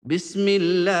بسم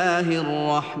الله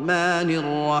الرحمن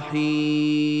الرحيم.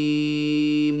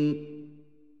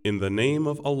 In the name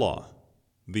of Allah,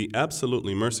 the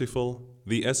absolutely merciful,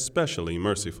 the especially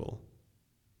merciful.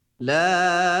 لا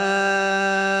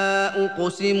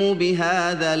أقسم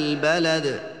بهذا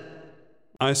البلد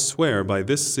I swear by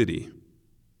this city,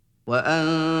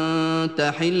 وأنت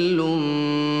حل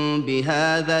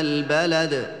بهذا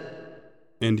البلد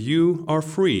and you are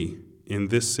free in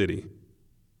this city,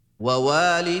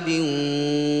 ووالد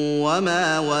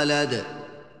وما ولد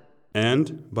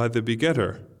and by the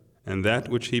begetter and that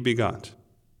which he begot.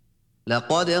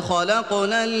 لقد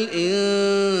خلقنا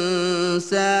الإنسان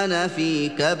في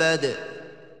كبد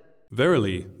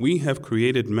Verily, we have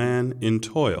created man in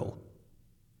toil.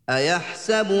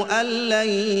 أيحسب أن لن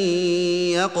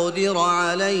يقدر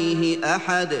عليه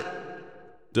أحد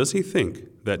Does he think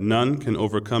that none can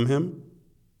overcome him?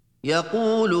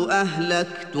 يقول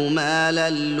أهلكت مالا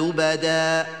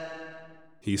لبدا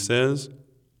He says,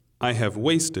 I have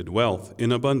wasted wealth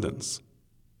in abundance.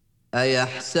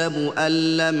 أيحسب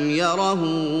أن لم يره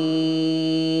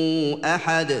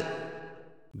أحد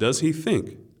Does he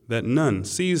think that none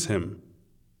sees him?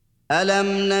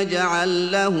 ألم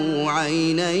نجعل له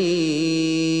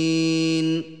عينين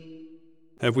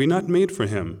Have we not made for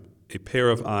him a pair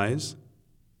of eyes,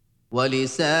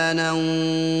 ولسانا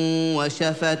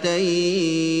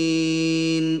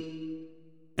وشفتين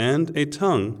and a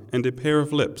tongue and a pair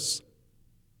of lips,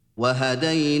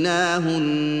 وهديناه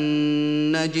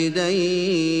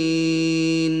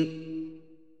النجدين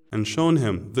and shown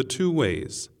him the two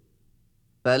ways?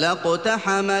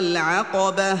 فلاقتحم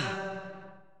العقبة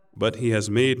But he has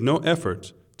made no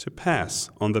effort to pass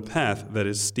on the path that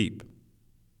is steep.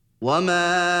 وما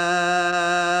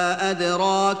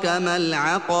أدراك ما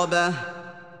العقبة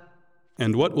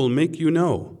And what will make you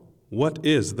know what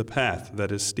is the path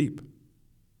that is steep?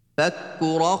 فك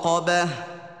رقبة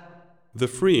The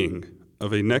freeing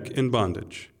of a neck in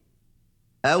bondage,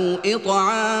 أو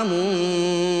إطعام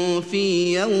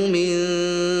في يوم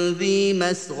ذي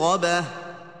مسغبة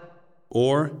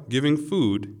or giving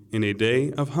food in a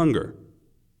day of hunger,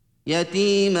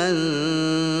 يتيما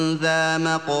ذا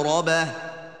مقربة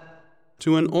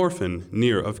to an orphan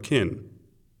near of kin,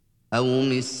 أو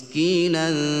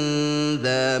مسكينا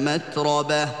ذا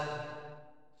متربة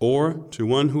or to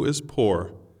one who is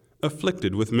poor,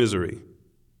 afflicted with misery.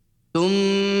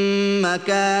 ثم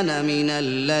كان من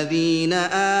الذين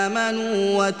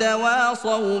آمنوا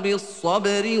وتواصوا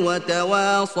بالصبر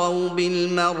وتواصوا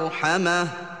بالمرحمة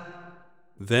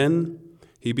Then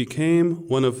he became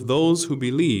one of those who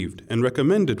believed and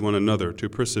recommended one another to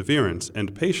perseverance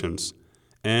and patience,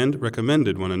 and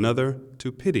recommended one another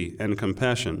to pity and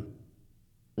compassion.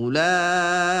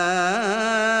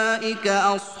 أولئك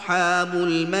أصحاب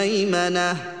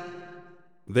الميمنة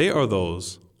They are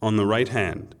those on the right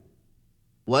hand,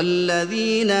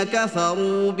 والذين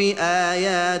كفروا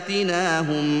بآياتنا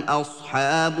هم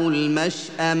أصحاب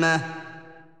المشأمة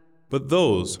but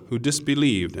those who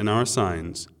disbelieved in our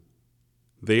signs,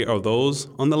 they are those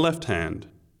on the left hand.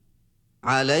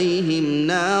 عليهم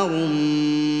نار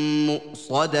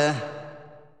مؤصدة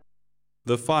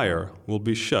The fire will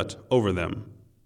be shut over them.